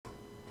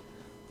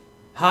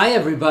Hi,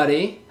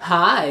 everybody.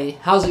 Hi.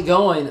 How's it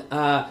going?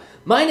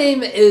 My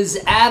name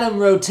is Adam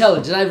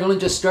Rotella. Did I really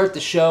just start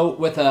the show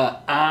with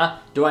a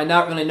Do I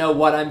not really know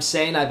what I'm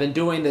saying? I've been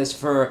doing this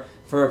for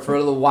a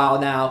little while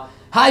now.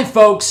 Hi,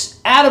 folks.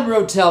 Adam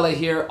Rotella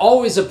here.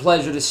 Always a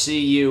pleasure to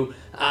see you.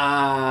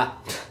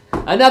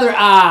 Another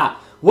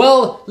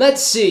Well,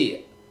 let's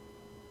see.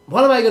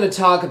 What am I going to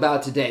talk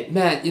about today?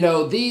 Man,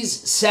 these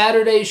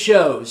Saturday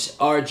shows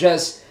are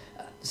just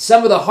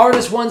some of the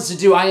hardest ones to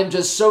do. I am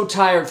just so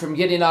tired from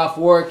getting off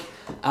work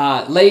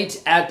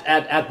late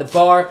at the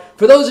bar.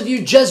 For those of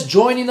you just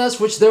joining us,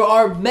 which there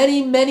are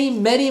many, many,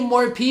 many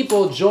more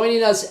people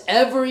joining us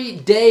every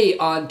day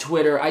on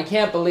Twitter. I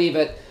can't believe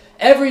it.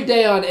 Every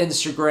day on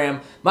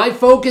Instagram. My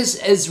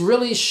focus is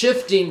really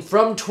shifting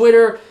from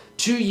Twitter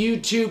to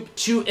YouTube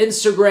to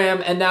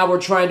Instagram, and now we're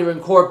trying to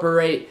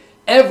incorporate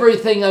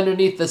everything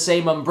underneath the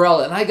same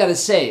umbrella. And I gotta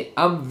say,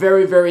 I'm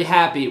very, very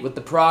happy with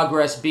the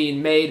progress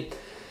being made.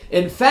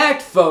 In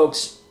fact,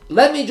 folks,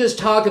 let me just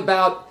talk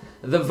about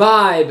the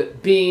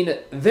vibe being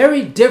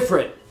very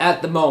different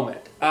at the moment.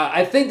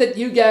 I think that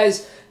you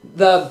guys,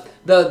 the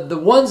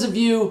ones of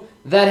you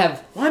that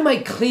have... Why am I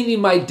cleaning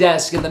my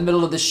desk in the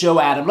middle of the show,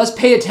 Adam? Let's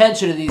pay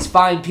attention to these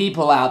fine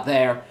people out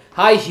there.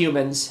 Hi,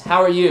 humans.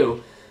 How are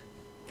you?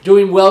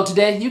 Doing well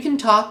today? You can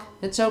talk.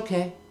 It's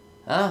okay.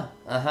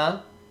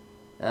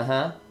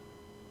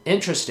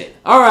 Interesting.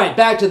 All right,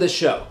 back to the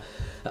show.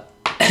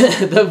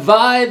 The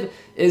vibe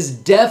is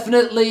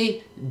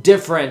definitely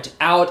different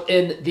out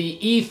in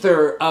the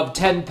ether of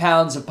 10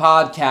 pounds of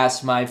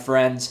podcasts, my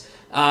friends.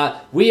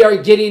 We are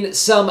getting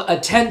some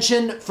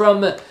attention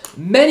from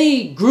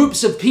many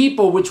groups of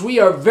people, which we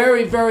are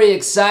very, very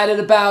excited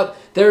about.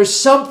 There's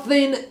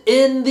something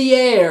in the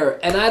air,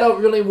 and I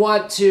don't really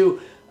want to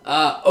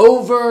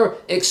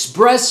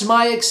over-express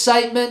my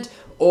excitement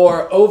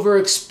or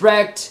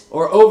over-express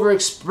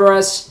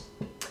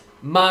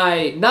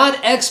my, not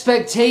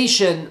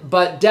expectation,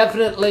 but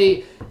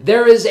definitely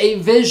there is a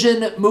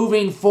vision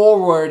moving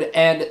forward,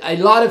 and a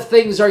lot of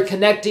things are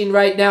connecting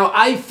right now.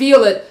 I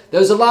feel it.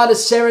 There's a lot of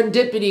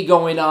serendipity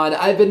going on.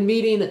 I've been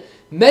meeting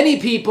many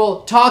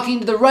people, talking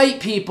to the right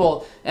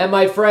people, and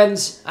my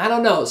friends, I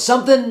don't know,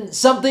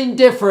 something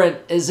different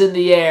is in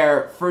the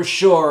air for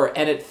sure,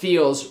 and it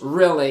feels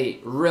really,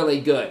 really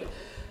good.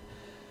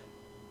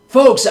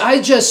 Folks,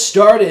 I just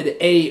started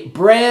a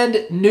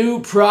brand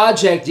new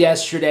project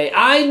yesterday.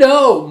 I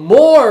know,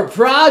 more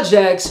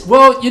projects.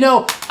 Well,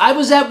 I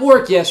was at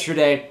work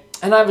yesterday,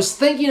 and I was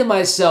thinking to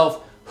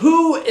myself,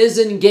 who is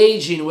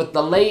engaging with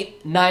the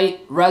late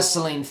night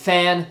wrestling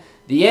fan?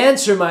 The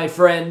answer, my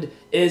friend,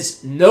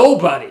 is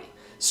nobody.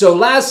 So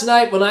last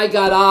night when I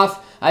got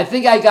off, I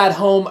think I got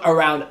home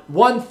around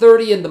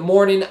 1:30 in the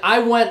morning. I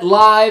went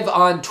live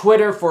on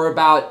Twitter for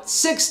about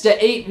 6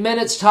 to 8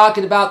 minutes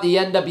talking about the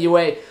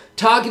NWA,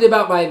 talking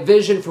about my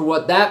vision for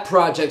what that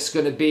project's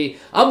going to be.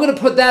 I'm going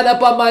to put that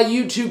up on my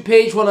YouTube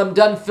page when I'm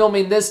done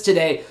filming this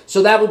today.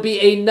 So that will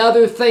be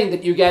another thing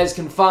that you guys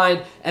can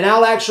find. And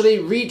I'll actually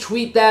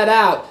retweet that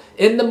out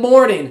in the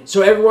morning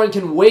so everyone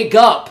can wake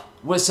up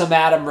with some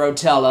Adam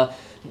Rotella.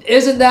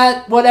 Isn't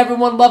that what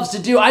everyone loves to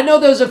do? I know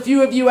there's a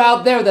few of you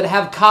out there that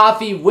have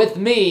coffee with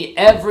me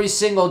every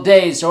single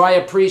day, so I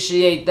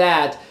appreciate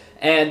that.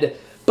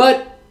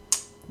 But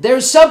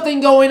there's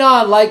something going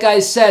on, like I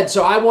said,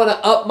 so I want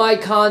to up my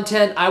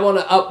content. I want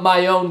to up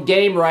my own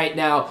game right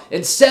now.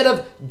 Instead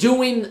of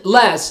doing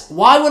less,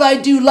 why would I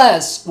do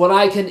less when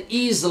I can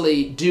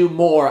easily do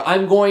more?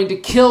 I'm going to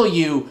kill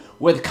you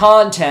with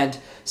content.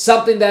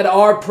 Something that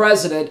our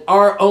president,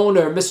 our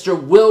owner, Mr.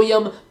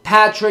 William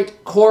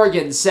Patrick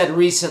Corgan said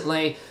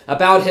recently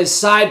about his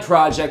side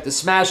project, the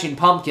Smashing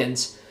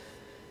Pumpkins.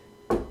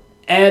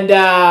 And,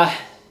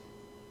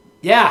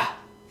 yeah,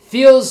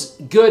 feels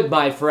good,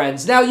 my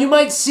friends. Now, you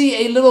might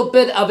see a little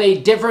bit of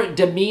a different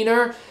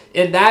demeanor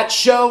in that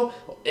show,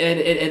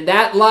 in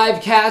that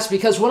live cast,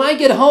 because when I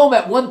get home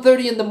at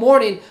 1:30 in the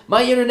morning,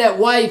 my internet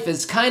wife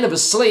is kind of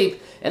asleep,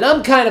 and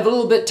I'm kind of a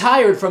little bit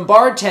tired from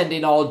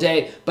bartending all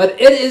day, but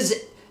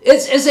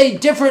it's a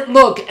different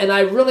look, and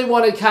I really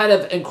want to kind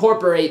of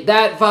incorporate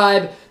that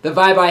vibe, the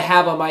vibe I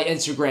have on my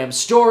Instagram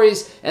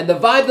stories, and the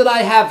vibe that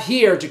I have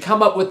here to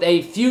come up with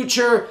a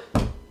future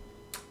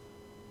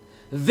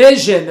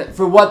vision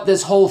for what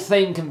this whole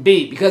thing can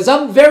be. Because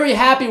I'm very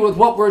happy with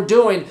what we're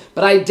doing,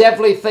 but I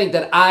definitely think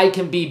that I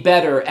can be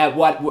better at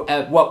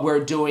what we're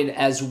doing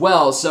as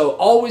well. So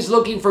always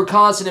looking for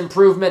constant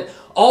improvement,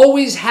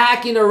 always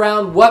hacking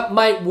around what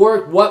might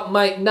work, what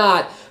might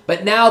not.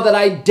 But now that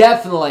I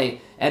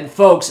definitely... And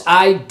folks,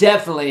 I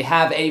definitely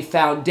have a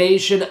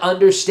foundation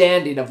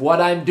understanding of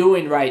what I'm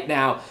doing right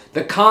now.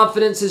 The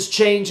confidence is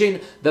changing,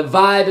 the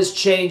vibe is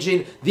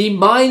changing, the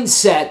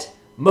mindset,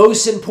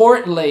 most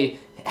importantly,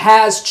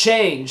 has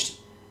changed.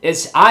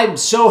 I'm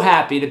so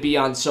happy to be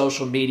on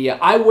social media.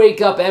 I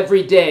wake up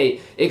every day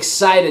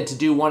excited to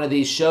do one of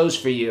these shows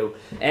for you.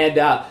 And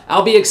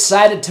I'll be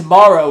excited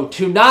tomorrow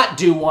to not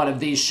do one of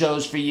these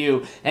shows for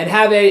you and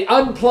have a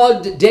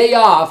unplugged day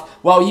off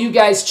while you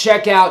guys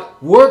check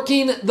out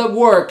Working the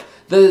Work,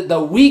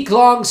 the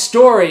week-long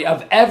story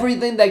of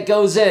everything that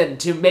goes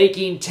into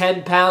making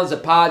 10 Pounds a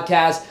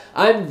Podcast.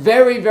 I'm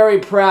very, very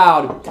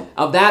proud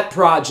of that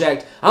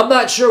project. I'm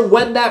not sure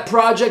when that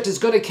project is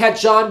going to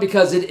catch on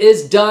because it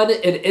is done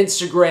in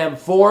Instagram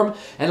form.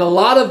 And a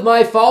lot of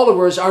my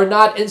followers are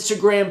not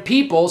Instagram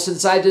people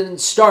since I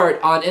didn't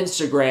start on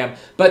Instagram.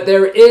 But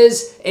there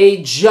is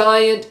a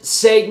giant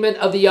segment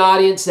of the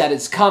audience that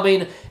is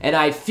coming, and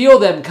I feel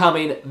them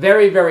coming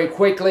very, very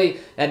quickly,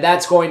 and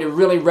that's going to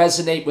really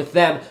resonate with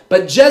them.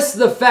 But just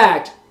the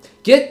fact,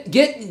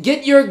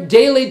 get your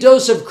daily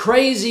dose of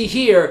crazy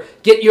here,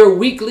 get your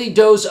weekly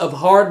dose of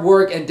hard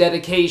work and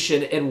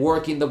dedication in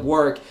working the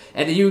work,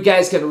 and you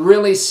guys can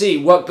really see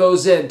what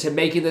goes into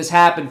making this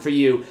happen for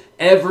you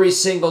every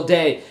single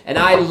day. And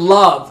I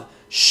love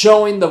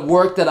showing the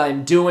work that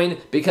I'm doing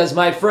because,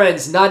 my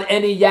friends, not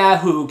any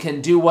Yahoo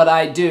can do what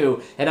I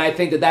do, and I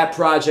think that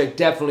project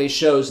definitely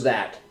shows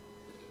that.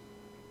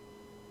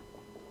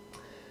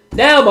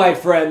 Now, my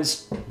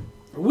friends,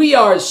 we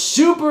are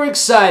super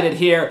excited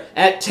here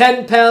at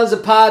 10 Pounds a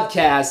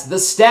Podcast. The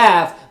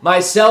staff,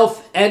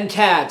 myself, and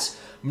Cats,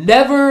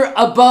 never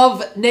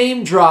above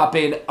name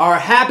dropping, are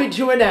happy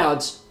to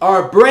announce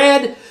our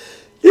brand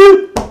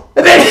new...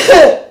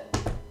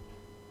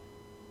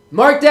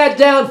 Mark that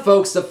down,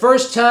 folks. The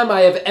first time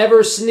I have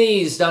ever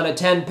sneezed on a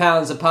 10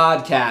 Pounds a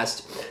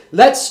Podcast.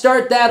 Let's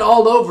start that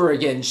all over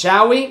again,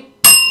 shall we?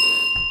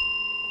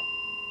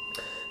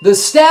 The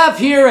staff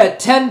here at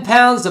 10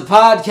 Pounds a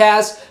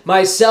Podcast,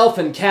 myself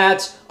and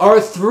Cats,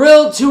 are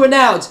thrilled to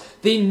announce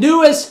the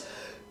newest...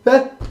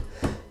 Are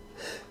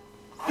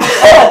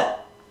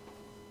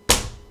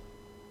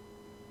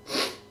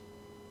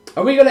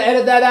we going to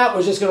edit that out?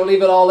 We're just going to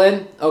leave it all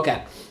in?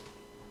 Okay.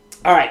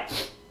 All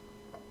right.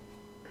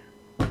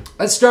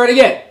 Let's start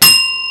again.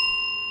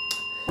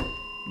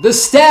 The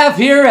staff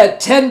here at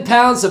 10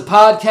 Pounds a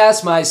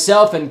Podcast,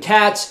 myself and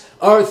Cats,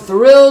 are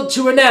thrilled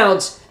to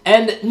announce,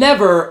 and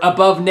never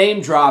above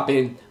name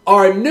dropping,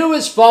 our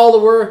newest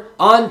follower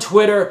on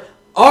Twitter,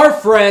 our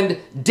friend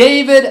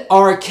David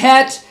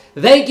Arquette.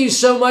 Thank you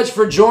so much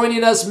for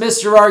joining us,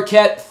 Mr.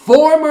 Arquette.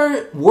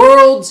 Former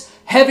world's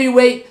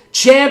heavyweight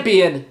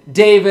champion,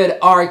 David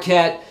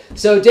Arquette.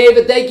 So,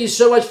 David, thank you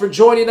so much for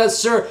joining us,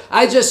 sir.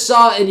 I just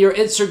saw in your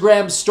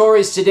Instagram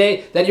stories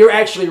today that you're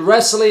actually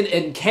wrestling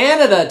in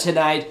Canada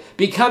tonight,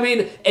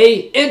 becoming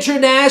a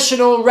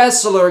international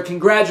wrestler.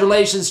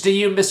 Congratulations to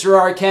you, Mr.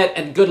 Arquette,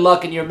 and good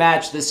luck in your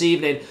match this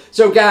evening.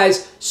 So,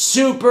 guys,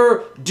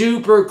 super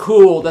duper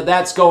cool that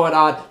that's going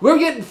on. We're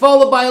getting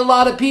followed by a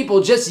lot of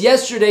people. Just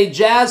yesterday,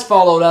 Jazz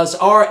followed us,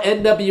 our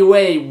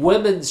NWA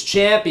Women's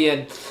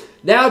Champion.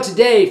 Now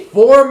today,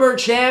 former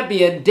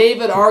champion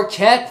David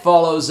Arquette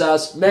follows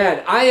us.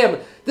 Man,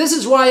 this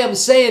is why I'm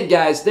saying,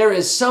 guys, there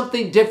is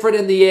something different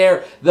in the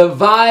air. The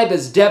vibe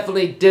is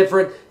definitely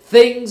different.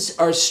 Things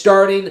are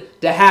starting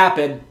to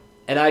happen,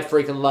 and I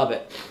freaking love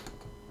it.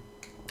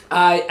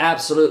 I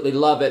absolutely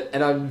love it,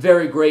 and I'm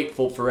very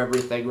grateful for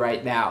everything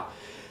right now.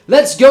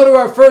 Let's go to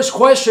our first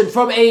question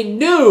from a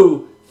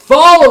new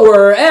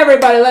follower.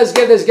 Everybody, let's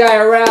give this guy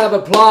a round of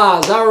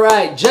applause. All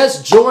right,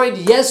 just joined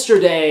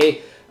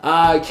yesterday.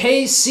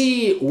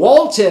 KC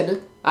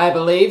Walton, I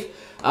believe,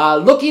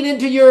 looking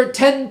into your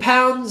 10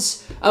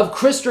 pounds of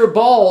crystal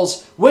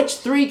balls, which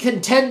 3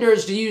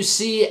 contenders do you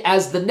see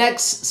as the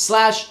next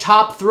 /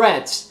 top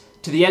threats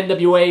to the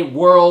NWA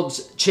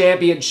World's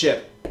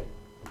Championship?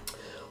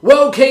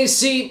 Well,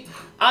 KC,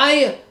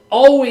 I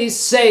always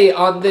say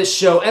on this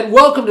show, and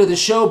welcome to the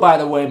show, by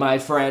the way, my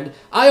friend,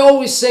 I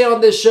always say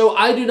on this show,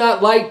 I do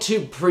not like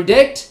to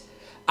predict,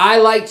 I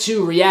like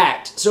to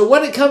react. So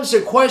when it comes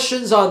to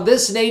questions on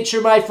this nature,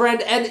 my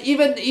friend, and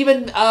even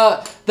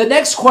the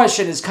next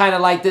question is kind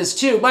of like this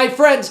too. My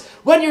friends,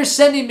 when you're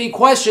sending me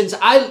questions,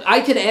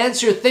 I can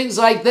answer things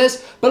like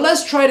this, but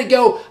let's try to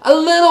go a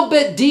little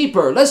bit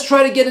deeper. Let's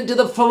try to get into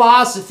the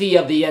philosophy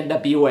of the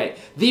NWA,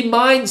 the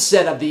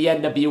mindset of the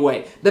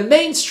NWA. The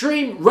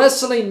mainstream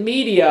wrestling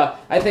media,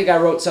 I think I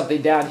wrote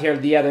something down here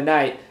the other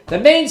night. The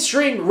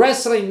mainstream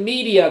wrestling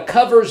media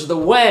covers the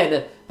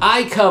when,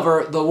 I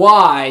cover the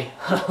why.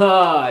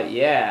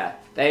 Yeah,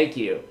 thank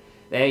you.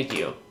 Thank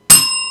you.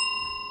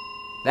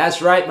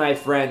 That's right, my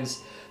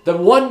friends. The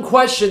one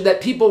question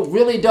that people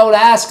really don't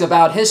ask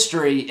about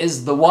history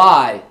is the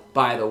why,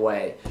 by the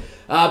way.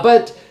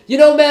 But, you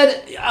know, man,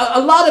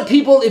 a lot of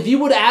people, if you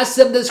would ask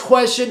them this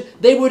question,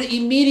 they would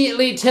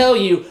immediately tell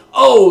you,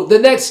 oh, the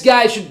next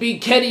guy should be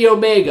Kenny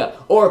Omega,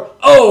 or,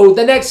 oh,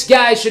 the next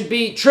guy should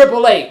be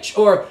Triple H,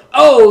 or,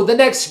 oh, the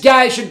next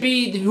guy should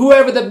be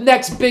whoever the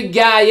next big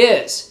guy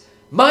is.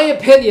 My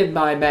opinion,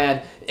 my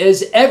man,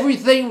 is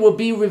everything will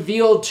be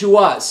revealed to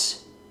us.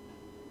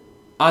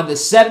 On the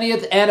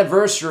 70th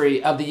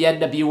anniversary of the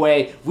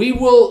NWA, we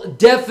will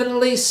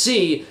definitely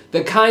see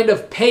the kind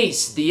of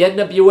pace the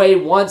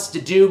NWA wants to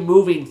do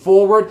moving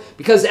forward.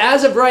 Because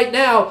as of right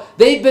now,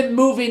 they've been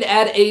moving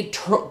at a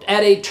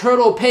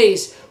turtle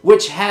pace,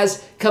 which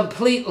has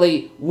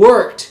completely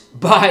worked,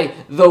 by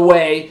the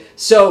way.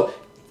 So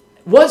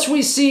once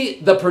we see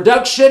the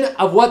production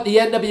of what the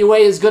NWA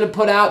is going to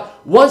put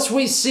out, once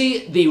we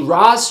see the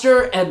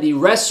roster and the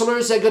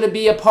wrestlers that are going to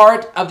be a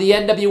part of the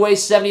NWA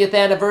 70th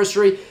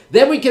anniversary,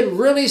 then we can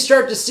really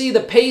start to see the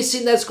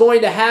pacing that's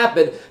going to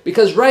happen.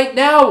 Because right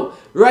now,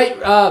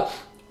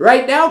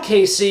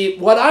 Casey,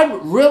 what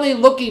I'm really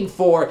looking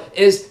for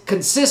is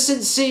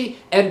consistency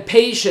and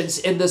patience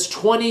in this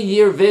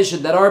 20-year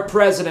vision that our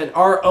president,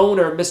 our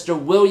owner, Mr.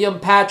 William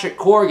Patrick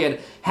Corgan,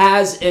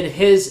 has in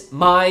his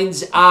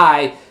mind's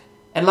eye.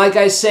 And like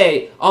I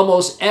say,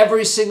 almost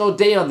every single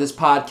day on this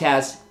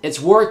podcast, it's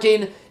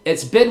working,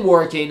 it's been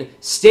working,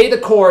 stay the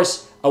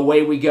course,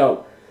 away we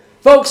go.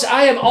 Folks,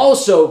 I am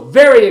also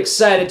very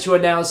excited to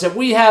announce that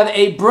we have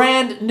a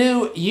brand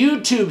new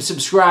YouTube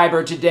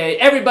subscriber today.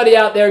 Everybody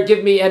out there,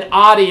 give me an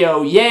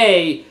audio.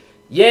 Yay!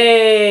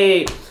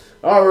 Yay!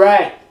 All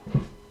right.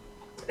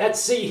 Let's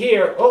see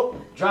here.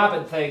 Oh,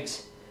 dropping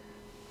things.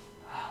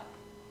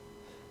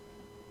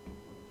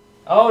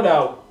 Oh,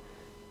 no.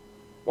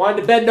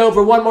 Wanted to bend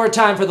over one more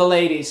time for the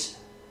ladies.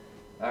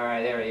 All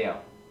right, there we go.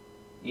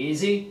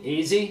 Easy,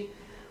 easy.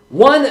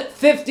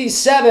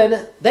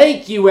 157.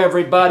 Thank you,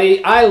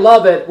 everybody. I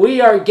love it.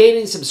 We are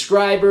gaining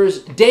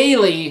subscribers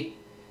daily,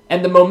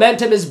 and the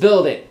momentum is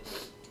building.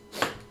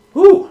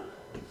 Whew.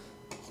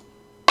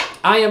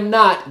 I am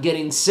not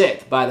getting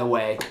sick, by the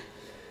way.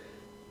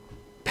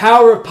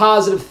 Power of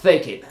positive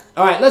thinking.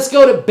 All right, let's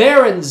go to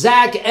Baron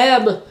Zach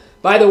M.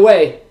 By the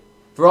way,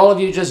 for all of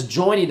you just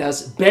joining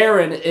us,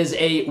 Baron is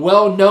a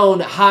well-known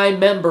high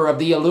member of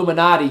the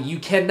Illuminati. You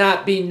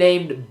cannot be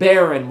named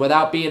Baron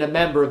without being a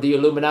member of the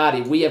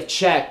Illuminati. We have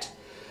checked.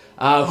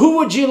 Who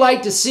would you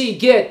like to see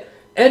get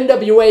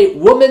NWA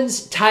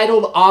Women's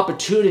Title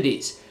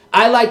Opportunities?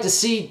 I like to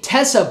see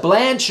Tessa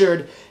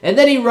Blanchard, and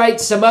then he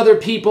writes some other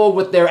people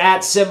with their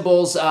 @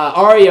 symbols.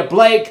 Aria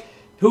Blake.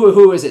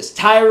 Who is this?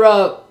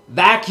 Tyra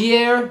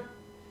Vacquier?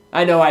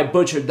 I know I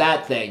butchered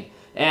that thing.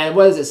 And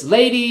what is this?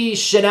 Lady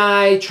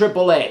Shania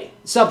AAA.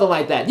 Something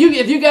like that.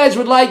 If you guys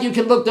would like, you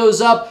can look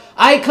those up.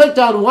 I clicked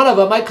on one of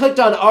them. I clicked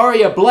on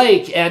Aria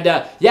Blake. And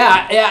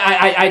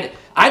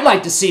I'd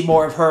like to see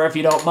more of her if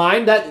you don't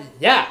mind.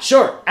 Yeah,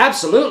 sure.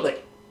 Absolutely.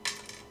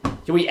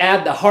 Can we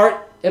add the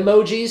heart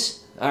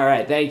emojis? All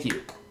right. Thank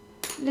you.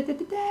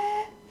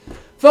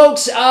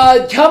 Folks,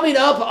 coming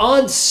up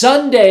on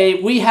Sunday,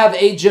 we have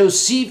a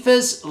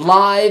Josephus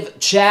live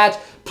chat.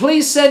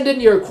 Please send in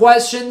your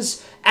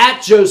questions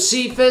at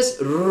Josephus,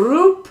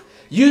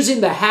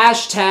 using the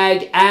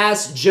hashtag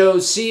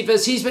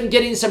AskJosephus. He's been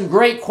getting some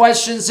great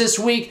questions this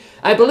week.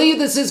 I believe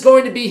this is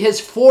going to be his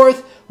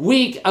 4th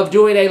week of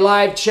doing a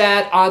live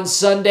chat on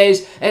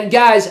Sundays. And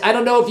guys, I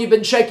don't know if you've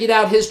been checking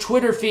out his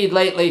Twitter feed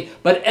lately,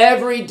 but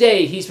every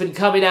day he's been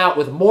coming out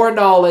with more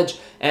knowledge,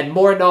 and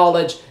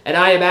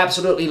I am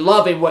absolutely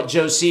loving what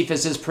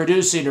Josephus is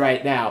producing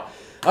right now.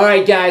 All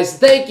right, guys,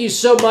 thank you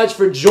so much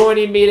for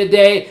joining me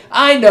today.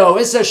 I know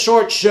it's a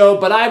short show,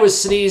 but I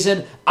was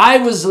sneezing. I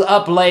was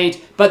up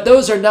late, but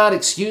those are not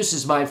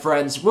excuses, my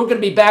friends. We're going to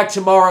be back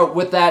tomorrow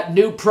with that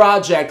new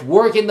project,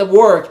 Working the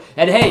Work.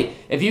 And hey,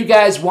 if you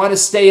guys want to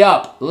stay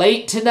up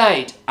late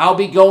tonight, I'll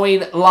be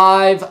going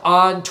live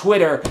on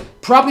Twitter,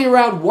 probably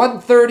around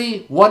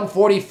 1:30,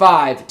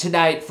 1:45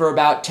 tonight for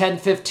about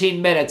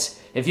 10-15 minutes.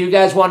 If you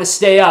guys want to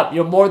stay up,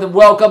 you're more than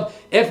welcome.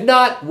 If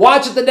not,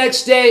 watch it the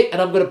next day,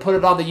 and I'm going to put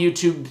it on the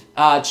YouTube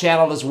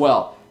channel as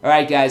well. All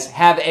right, guys,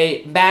 have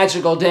a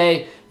magical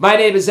day. My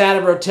name is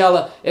Adam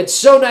Rotella. It's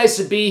so nice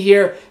to be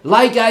here.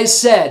 Like I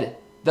said,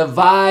 the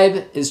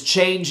vibe is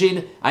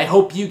changing. I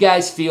hope you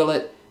guys feel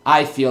it.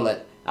 I feel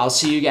it. I'll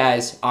see you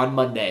guys on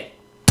Monday.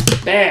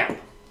 Bam!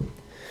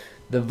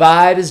 The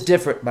vibe is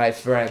different, my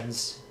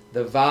friends.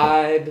 The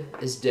vibe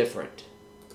is different.